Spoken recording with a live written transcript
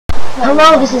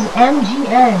Hello, this is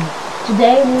MGN.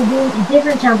 Today we're doing a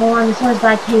different temple one. This one's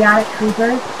by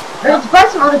ChaoticCreeper. It's by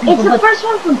some other people. It's the first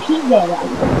one from PJ.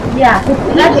 Yeah,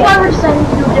 that's why we're deciding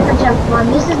to do a different temple one.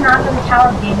 This is not for the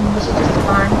tower gaming. This is just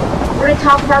fun. We're gonna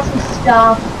talk about some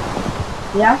stuff.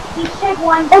 Yeah. Each take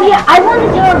one. Oh yeah, I won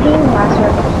the tower gaming last year.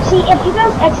 See, if you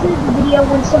guys exited the video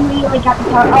when somebody like got the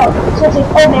tower, so it's like,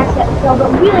 oh, Max got the kill,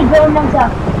 but really Bill meant to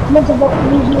vote for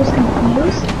me. He was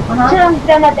confused. So then we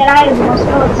found out that I had the most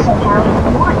votes somehow and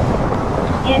he won.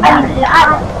 And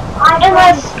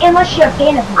unless you're a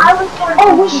fan of me.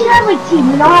 We should have like team.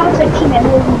 You know how it's like team and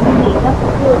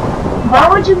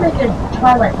Why would you make a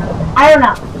Twilight movie? I don't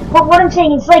know. But what I'm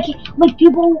saying is like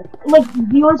people like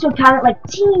viewers would comment like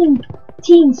Team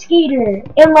Skater,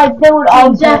 and like they would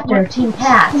all Defter, Team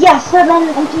Pass. Yeah, so then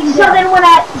whenever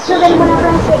I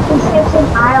say Conception,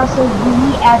 I also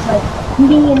we as like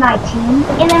me and my team,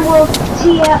 and then we'll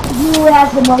see who has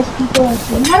the most people in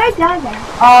team. How did I die there?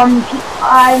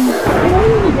 I think we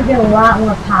need to get a lot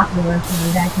more popular for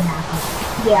that to happen.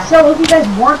 Yeah. So if you guys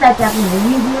want that to happen, the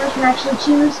viewers can actually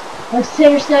choose. Like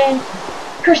say you're saying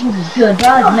Christian's is good, but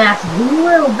I like Max is a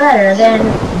little better, then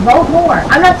vote more.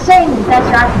 I'm not saying that's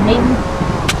your option, maybe.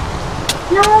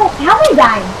 No, how many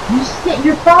died?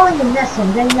 You're falling in this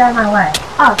one, getting out of my way.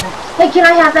 Oh, thanks. Hey, can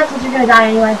I have that since you're gonna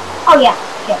die anyway? Oh yeah.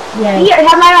 Okay. Yeah. Here,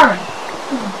 have my armor.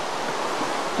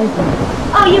 Thank you.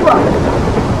 Oh, you will.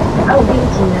 I will give it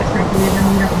to you next time, because you're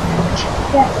gonna very much.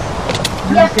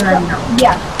 Yes.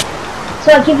 Yeah.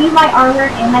 So I give you my armor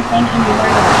and my thing, and you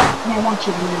learn it. And I want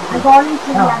you to learn it. I'm going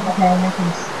to okay, that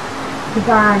means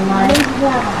goodbye, life.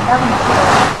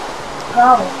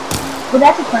 Go. Well,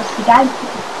 that's a first. The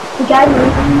guy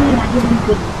moved me, and I give him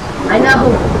goodies. I know.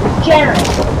 Generous.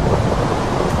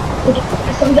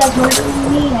 Some guys murder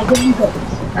me, and I give him goodies.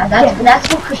 That's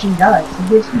what Christian does. He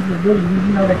gives people goodies,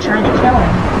 even though they're trying to kill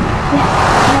him.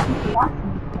 Yeah.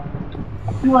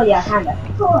 Well, yeah, kinda.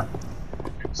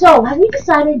 So, have you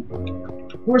decided?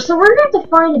 So we're gonna have to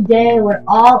find a day where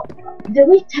all. Have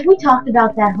we talked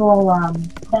about that whole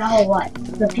what?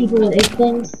 The people with egg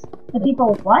things. The people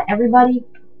with what? Everybody.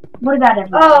 What about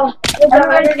everybody? Oh,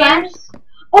 everybody games.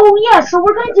 Oh yeah, so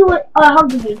we're gonna do it. How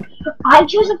do we? I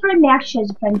chose a friend, Max chose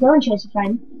a friend, Dylan chose a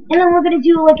friend, and then we're gonna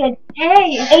do like a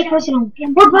 8-person.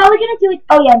 We're probably gonna do it.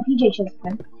 Oh yeah, and PJ chose a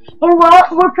friend, and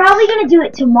we're probably gonna do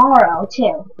it tomorrow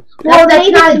too. Well, that's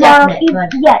not definite.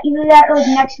 Either that or like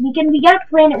next weekend. We gotta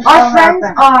plan it. Our friends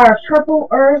are Purple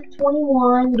Earth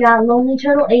 21. We got Lonely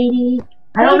Turtle 80.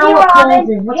 I don't know what Cole's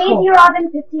is. What's Cole? Hazy Robin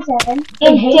 57.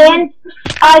 And Dan,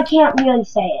 I can't really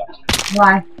say it.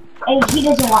 Why? And he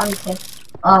doesn't want me to.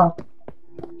 Oh.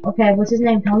 Okay, what's his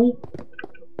name, Tony?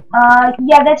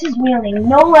 Yeah, that's his real name.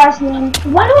 No last name.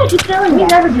 Why do I keep failing We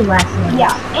never do last names.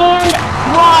 Yeah, and,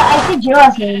 well, I said your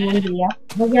last name in one video.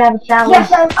 That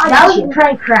was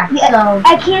prank crack, yeah, so...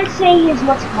 I can't say his,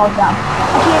 what's it called, though.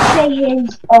 I can't say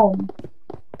his,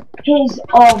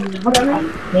 what's his name?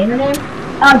 Gamer name?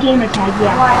 Gamer tag,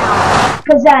 yeah. Why not?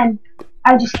 Because then,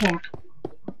 I just can't.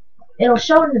 It'll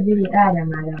show in the video.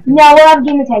 No, we'll have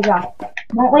gamer tags on it,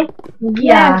 won't we?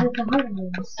 Yeah.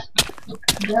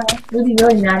 We'll be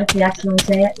really mad if we accidentally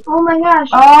say it. Oh my gosh.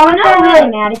 Oh, we're not really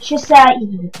mad. It's just that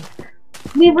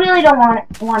we really don't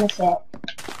want to say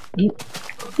it.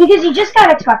 Because you just got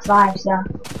Xbox Live, so.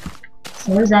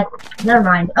 So what is that? Never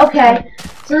mind. Okay.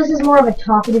 So this is more of a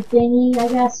talkative thingy, I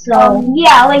guess. So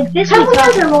yeah, like this. Temple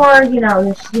ones are more, we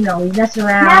mess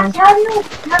around. Max,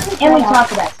 and we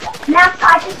talk about stuff. Max,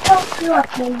 I just don't feel a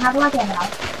thing. How do I get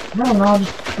out? I don't know.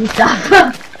 Just do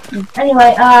stuff.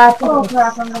 Anyway,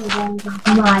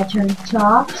 my turn to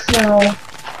talk. So,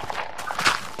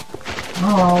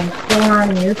 what's going on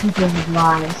in your people's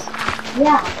lives?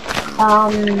 Yeah.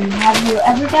 Have you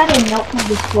ever got a note from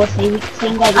the school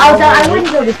saying that I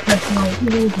wouldn't go this personally. He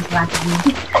really just laughed at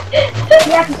me.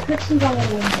 Yeah, because Christian's on the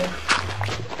window.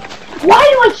 Why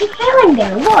do I keep failing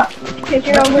there? Look! Because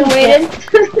you're overweighted?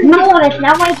 No, that's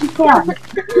not why I keep failing.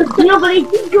 But I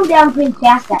did go down pretty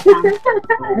fast that time.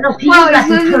 No, Peter's got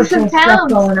some personal stuff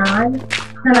going on.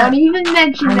 Don't even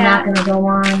mention that. I'm not gonna go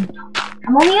on.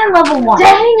 I'm only on level 1.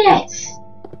 Dang it!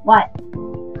 What?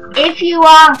 If you,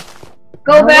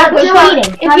 go back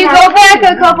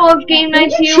a couple of game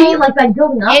nights, you cheat like by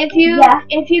building up.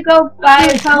 If you go by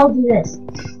a couple,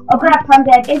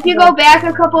 if you go back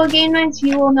a couple of game nights,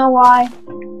 you will know why.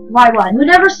 Why what? We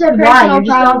never said why. You're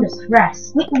just all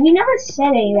depressed. We never said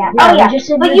any of that. Yeah, oh yeah, just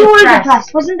said but you were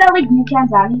depressed. Wasn't that like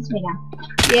Newtown's out? He's me now.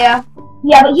 Yeah.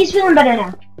 Yeah, but he's feeling better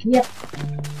now. Yep.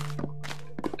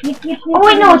 Oh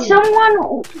wait, no, it's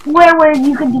someone where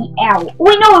you could be out. Oh,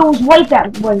 wait, no, it was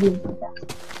Wipeout where you could be out.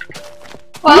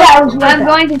 Well, yeah, I'm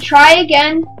going to try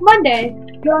again Monday.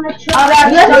 You wanna you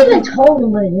haven't even told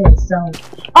him what it is, so.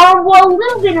 Well, a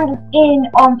little bit in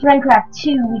Friendcraft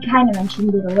 2, we kind of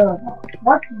mentioned it a little bit.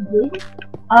 What did?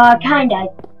 Kinda.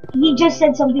 He just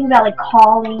said something about like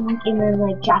calling and then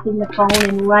like dropping the phone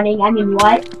and running. I mean,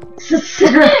 what?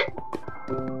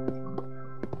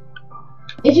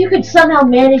 If you could somehow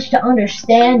manage to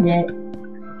understand it.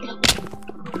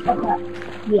 Okay.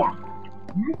 Yeah.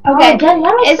 Okay.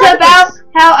 Oh, it's about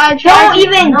how I tried.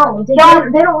 No, they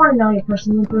don't want to know your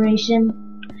personal information.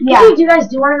 Yeah. You guys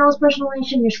do want to know his personal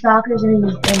information, your stalkers, and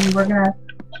we're gonna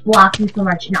block you from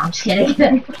our channel. No, I'm just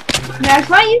kidding. That's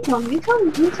why you told me. You told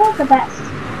the best.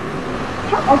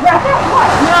 Oh, what?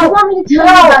 No, you want me to tell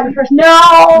you about your personal?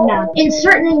 No.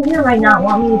 Insert name here right now.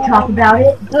 Want me to talk about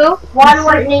it? Who?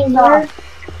 Insert name here.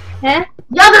 Huh?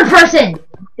 The other person.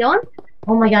 Dylan?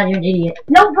 Oh my God, you're an idiot.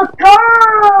 No, but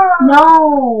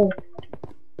no.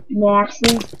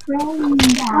 Max's friend.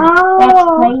 That's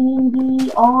playing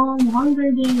the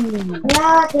Hunger Games.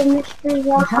 Yeah, the mystery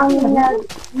Oh,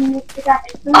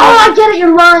 I get it.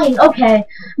 You're lying. Okay.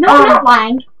 No, I'm not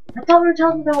lying. I thought we were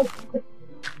talking about.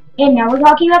 And now we're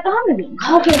talking about the Hunger Games.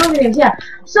 Okay, Hunger Games, yeah.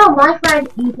 So my friend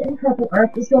Ethan Purple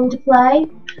Earth is going to play,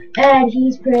 and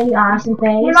he's pretty awesome.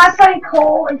 And my friend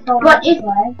Cole is going to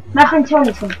play. My friend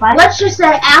Tony's going to play. Let's just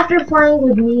say after playing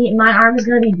with me, my arm is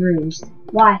going to be bruised.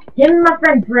 Why? Him and my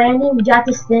friend Brandon, we got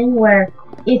this thing where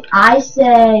if I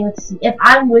say, let's see, if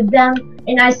I'm with them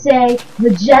and I say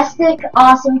majestic,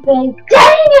 awesome face,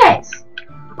 dang it!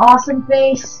 Awesome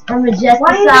face or majestic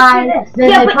side, then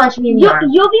yeah, they punch me in the arm.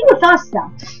 You'll be with us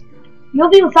though. You'll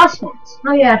be with us, Max.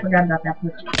 Oh yeah, I forgot about that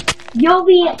part. You'll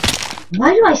be.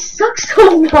 Why do I suck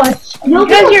so much?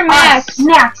 Because you're Max.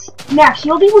 Max,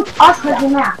 you'll be with us because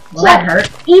you're Max. Well, that hurt.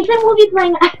 Ethan will be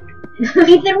playing.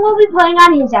 Ethan will be playing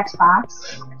on his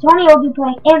Xbox. Tony will be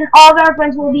playing, and all of our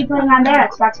friends will be playing on their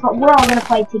Xbox. But we're all gonna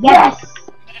play together. Yes.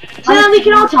 So then we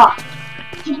can all talk.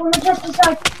 Super Majestic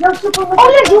side. No Super Majestic. Oh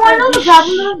yeah, do you want to know the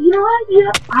problem though? You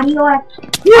know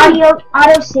what?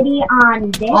 Auto City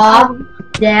on this.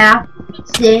 Yeah.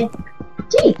 City.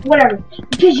 Whatever.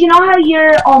 Because you know how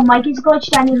your mic is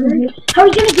glitched on your review? How are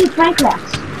you gonna do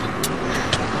Minecraft?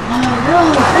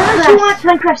 Unless you want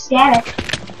Minecraft static.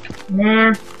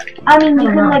 Nah. I mean, you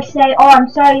can like say, "Oh, I'm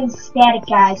sorry, it's static,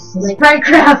 guys." It's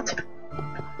Minecraft.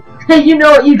 You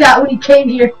know what you got when you came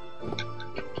here.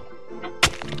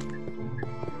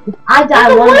 If I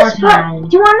die one more time.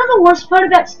 Do you want to know the worst part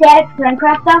about static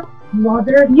Minecraft though?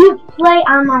 Mother, you play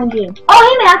online games. Oh,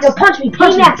 hey Max! Yo, punch me,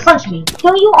 punch me.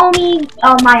 Don't you owe me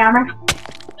my armor?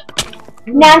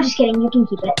 No, I'm just kidding. You can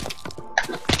keep it.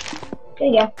 There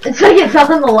you go. It's gonna get fell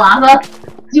in the lava.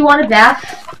 Do you want it back?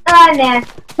 Nah.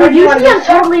 Dude, usually I'm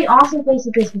totally awesome face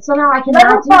at this, but somehow I cannot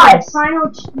level do 5, this.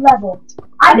 final level.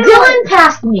 Dylan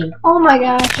passed me. Oh my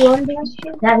gosh, Dylan passed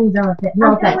you? That means I'm a fit.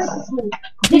 No offense.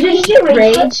 Did you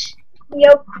rage?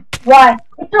 Yep. Why?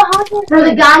 For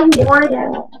the guy who wanted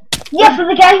it. Yeah, for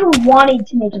the guy who wanted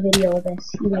to make a video of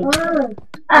this.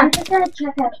 I'm just gonna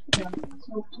check out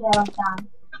so that I'm done.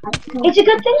 It's a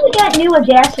good thing we got new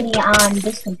Audacity on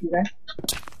this computer.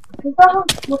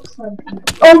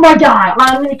 Oh my God!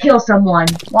 I'm gonna kill someone.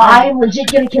 Why? I'm legit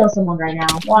gonna kill someone right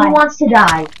now. Why? Who wants to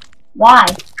die? Why?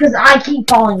 Because I keep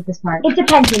falling at this part. It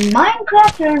depends in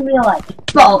Minecraft or in real life.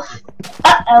 Both.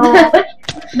 Uh-oh.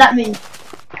 Not me.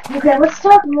 Okay, let's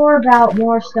talk more about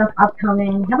more stuff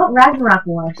upcoming. How about Ragnarok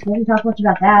Wars? We didn't talk much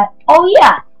about that. Oh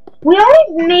yeah. We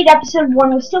already made episode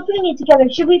 1. We're still putting it together.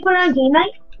 Should we put it on Game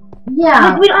Night?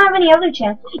 Yeah. Like, we don't have any other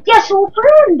channel. Yeah, so we'll put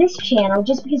it on this channel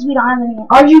just because we don't have any.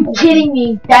 Are you kidding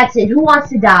me? That's it. Who wants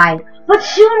to die? But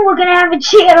soon we're gonna have a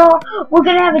channel. We're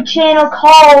gonna have a channel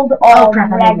called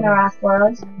Ragnarok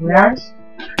Wars. Yes.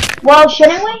 Well,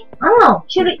 shouldn't we? I don't know.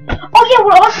 Should we? Oh yeah,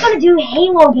 we're also gonna do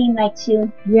Halo Game Night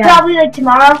soon. Yeah. Probably like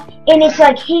tomorrow. And it's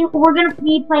like, hey, we're gonna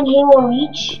be playing Halo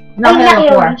Reach. No, Halo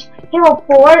 4. Reach. Halo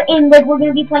 4, and like we're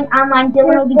gonna be playing online.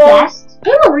 Dylan will be guest.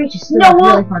 Halo Reach is still a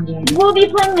really fun game. We'll be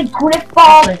playing the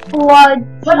Grifball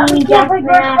Flood Team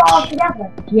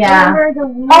Deathmatch. Yeah.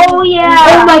 Oh yeah.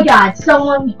 Oh my God!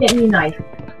 Someone get me a knife.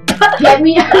 Get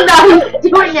me a knife.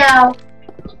 Do it now.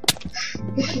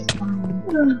 This is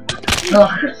fine.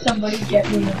 Ugh. Somebody get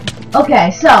me a knife.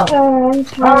 Okay, so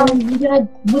you gonna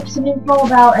whip some info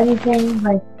about anything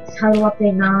like Title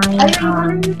Update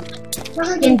 9,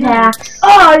 skin packs.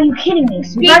 Oh, are you kidding me?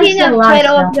 Speaking of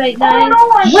Title Update 9,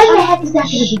 when the heck is that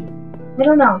gonna be? I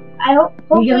don't know. I hope.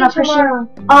 You giving up tomorrow.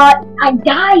 I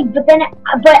died, but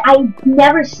I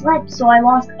never slept, so I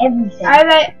lost everything.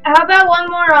 Alright, how about one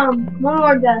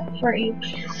more death for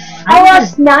each? I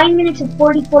lost 9 minutes and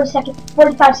 45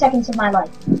 seconds of my life.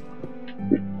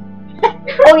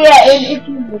 Oh yeah,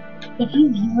 and If you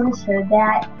viewers heard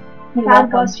that, you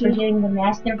welcome for doing the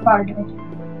master part of it.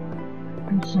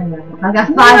 I've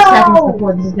got 5 seconds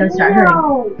before this is gonna start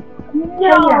hurting.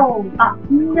 No,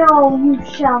 you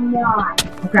shall not.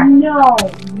 Okay. No,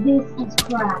 this is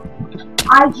crap.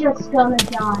 I just gonna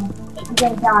die. I'm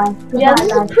gonna die. Yeah,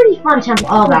 this is a pretty fun temple.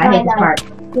 Oh god, I hate this part.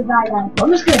 Goodbye, guys. I'm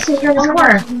just gonna sit here in this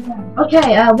corner.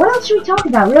 Okay, what else should we talk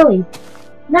about, really?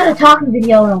 Not a talking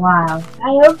video in a while.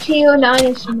 I hope TO9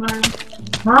 is tomorrow.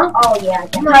 Huh? Oh yeah.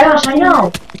 Oh my gosh, I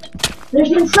know. There's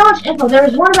been so much info. There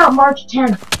was one about March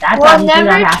 10th. That's obviously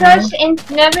not happening.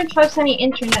 Never trust any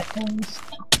internet things.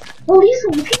 Well,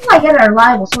 the people I get are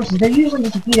reliable sources. They're usually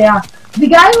just a few days off. The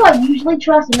guy who I usually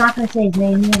trust, I'm not going to say his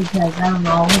name here because I don't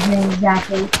know his name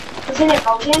exactly. Isn't it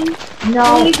Mojang?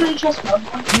 No. You usually trust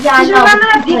Mojang? Yeah, I know. Remember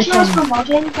that picture was from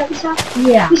Mojang that we saw?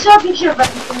 Yeah. We saw a picture of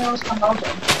everything that was from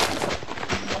Mojang.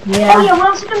 Yeah. Oh yeah, we're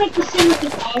also gonna make the sim at the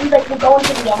end, like we're going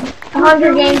to the end.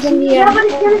 100 games in the end. Yeah, but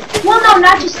it's gonna. Well, no,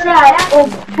 not just that.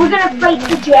 We're gonna fight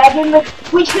the dragon. Like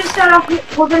we're gonna start off.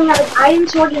 We're gonna have an iron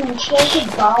sword and an enchanted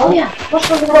bow. Oh yeah. Bow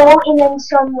and then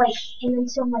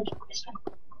some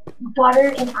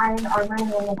butter and iron armor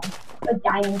and then a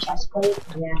diamond chest plate.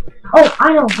 Yeah. Oh,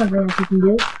 I know something else we can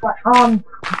do. What?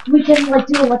 We can like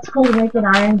do a let's play to make an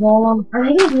iron golem. Are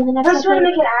they gonna do the next Let's try to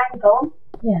make an iron golem.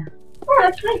 Yeah. Oh,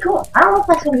 that's pretty cool. I don't know if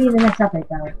that's gonna be in the next update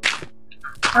though.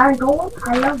 Iron golem?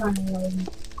 I love iron golems.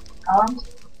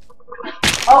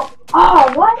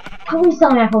 Oh, what? Please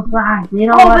tell me I feel flag. You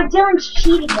know what? what? But Dylan's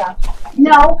cheating though.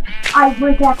 No, I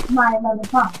went back to my level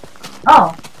 5.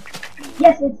 Oh.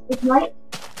 Yes, it's right.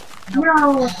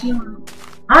 No, it's not.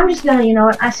 I'm just gonna, you know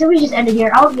what? I said we just ended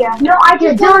here. Oh yeah. No, I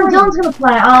just Dylan's gonna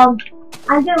play. I'm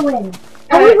gonna win.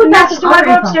 And we went back to go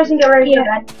upstairs and get ready to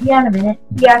bed. Yeah, in a minute.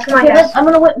 Yeah, come on, okay, guys. I'm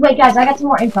gonna wait, guys. I got some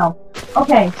more info.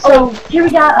 Okay, so here we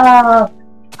got.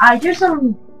 Here's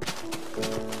some.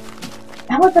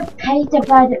 How about the pay to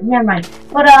buy? Never mind.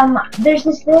 But there's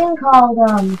this thing called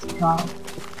what's it called?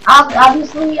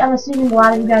 Obviously, I'm assuming a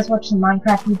lot of you guys watch some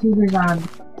Minecraft YouTubers on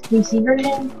PC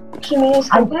version. Community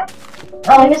Impact?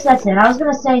 Oh, I guess that's it. I was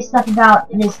gonna say stuff about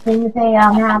this thing that they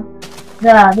have.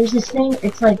 There's this thing.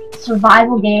 It's like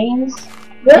survival games.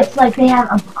 Really? It's like they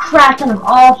have a crap ton of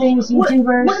all things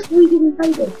YouTubers. What if we didn't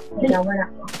play this? No, we're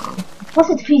not. Plus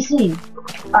it's PC.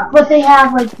 But they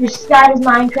have like your Sky is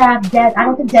Minecraft, I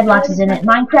don't think Deadlocks is in it.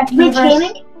 Minecraft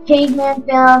Universe, Caveman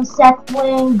Film, Seth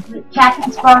Bling,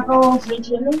 Captain Sparkles,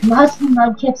 Husky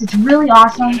Mudkips. It's really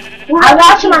awesome. I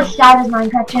watch them on Sky is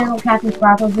Minecraft channel, Captain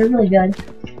Sparkles. They're really good.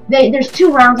 There's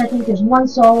 2 rounds, I think. There's 1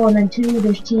 solo and then 2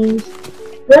 there's teams.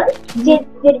 Really? Did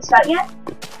it start yet?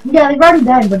 Yeah, they've already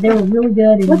done, but they were really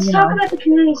good. And, let's talk about the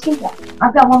community skin pack.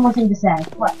 I've got one more thing to say.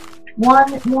 What? One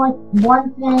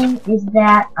thing is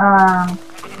that,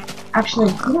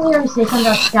 actually, didn't we already say something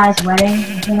about Sky's wedding?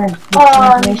 I'm gonna get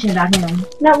some information about him.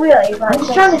 Not really, but... I'm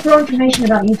just trying to throw information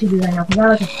about YouTubers right now, because I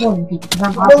like exploring people, because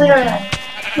I'm awesome.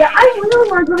 Yeah, I really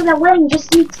want to go to that wedding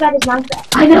just to see Sky's Minecraft.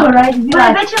 I know, right? But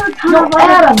I bet you have a ton of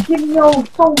Adam, give me your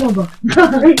phone number.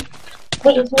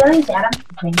 Wait, is your name's Adam?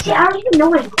 See, I don't even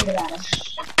know anything about Adam.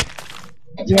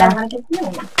 Yeah.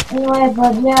 Anyway,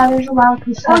 but yeah, there's a lot of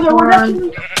cool stuff going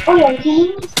on. Oh yeah,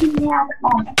 community skin pack.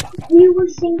 We were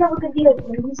saying that we could do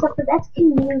it stuff, but that's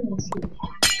community skin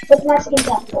pack. What's that skin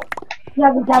pack for?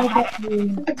 Yeah, we gotta get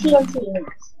the TNT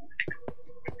mask.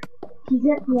 He's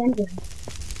at the end of it.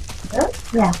 Really?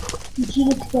 Yeah. He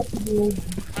gets to get the end.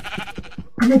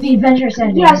 And the adventure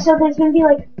center. Yeah, so there's gonna be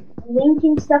like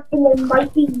linking stuff, and there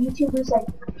might be YouTubers like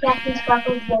Captain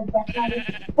Sparkles, and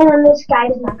then this guy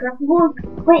does Minecraft. Well,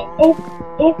 but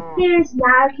if there's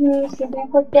not a community skin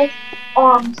pack like this,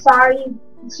 sorry.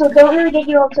 So don't really get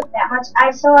your hopes up that much.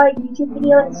 I saw a YouTube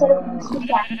video that said it was skin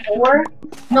pack 4.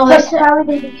 No, they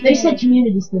said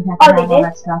community skin pack. Oh, they did? All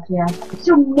that stuff, yeah.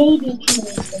 So maybe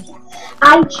community skin pack.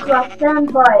 I trust them,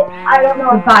 but I don't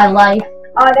know. Goodbye, life.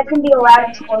 That can be a loud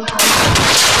explosion.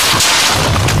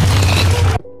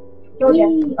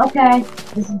 Okay.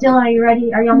 This is Dylan. Are you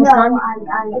ready? Are you almost done?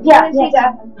 Yeah.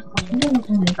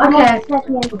 Okay.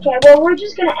 Okay, well, we're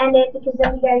just gonna end it because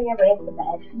then we gotta get ready for the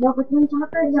bed. No, but then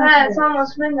talk right now. Yeah, it's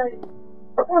almost midnight.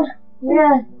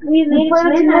 Yeah. We made it to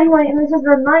midnight. And this is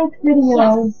the 9th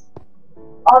video. Yes.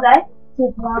 All that?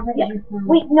 Yeah.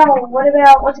 Wait, no, what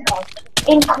about, what's it called?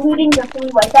 Including the 3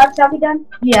 wipeouts that we done?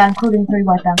 Yeah, including 3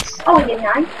 wipeouts. Oh, we did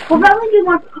 9? We'll probably do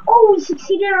more. Oh, we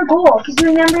succeeded our goal. Because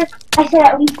remember, I said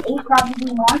at least 8,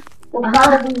 probably more. Well,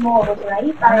 probably more, right?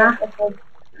 Because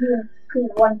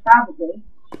 1 probably.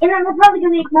 And then we're probably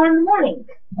going to make more in the morning.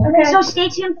 Okay. So stay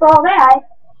tuned for all that.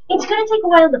 It's going to take a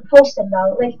while to post them,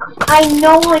 though. Like, I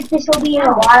know, like, this will be in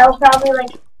a while, probably,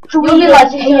 like, You'll be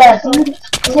like, hey, dude, it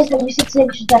says that we should St.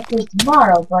 Patrick's Day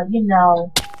tomorrow, but you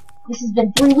know, this has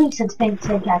been 3 weeks since St.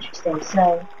 Patrick's Day,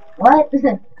 so what?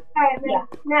 Alright, yeah.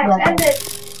 Next, end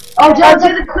it. Oh,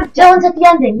 Dylan's at the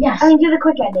ending, yes. I'm gonna do the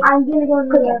quick ending. I'm gonna go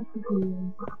quick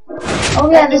ending. Oh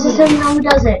yeah, this is how you know who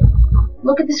does it.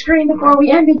 Look at the screen before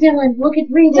we end it, Dylan.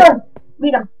 Read it.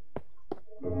 Read them.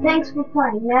 Thanks for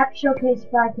playing. Map showcase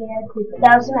by ChaoticCreeper.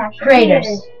 That was the map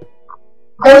creators.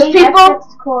 Those people.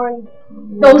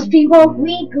 Those people.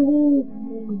 Weekly.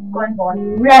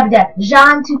 Rabdeck.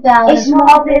 Jean 2000. A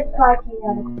small bit by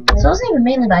ChaoticCreeper. So it wasn't even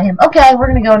mainly by him. Okay, we're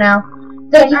gonna go now.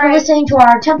 Thank you for listening to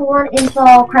our Temple Run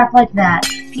info, crap like that.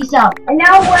 Peace out. And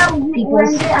now, people.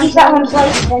 Peace out,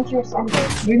 Homeslice Adventurous Ending.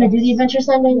 You're gonna do the Adventurous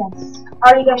Ending? Yes.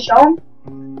 Are you gonna show him?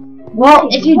 Well,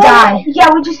 if you die. Yeah,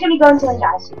 we're just gonna go until he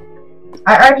dies.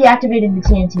 I already activated the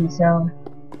TNT, so.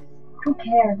 Who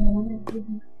cares?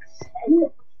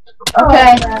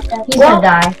 Okay, he's gonna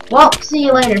die. Well, see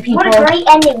you later, people. What a great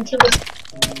ending to this.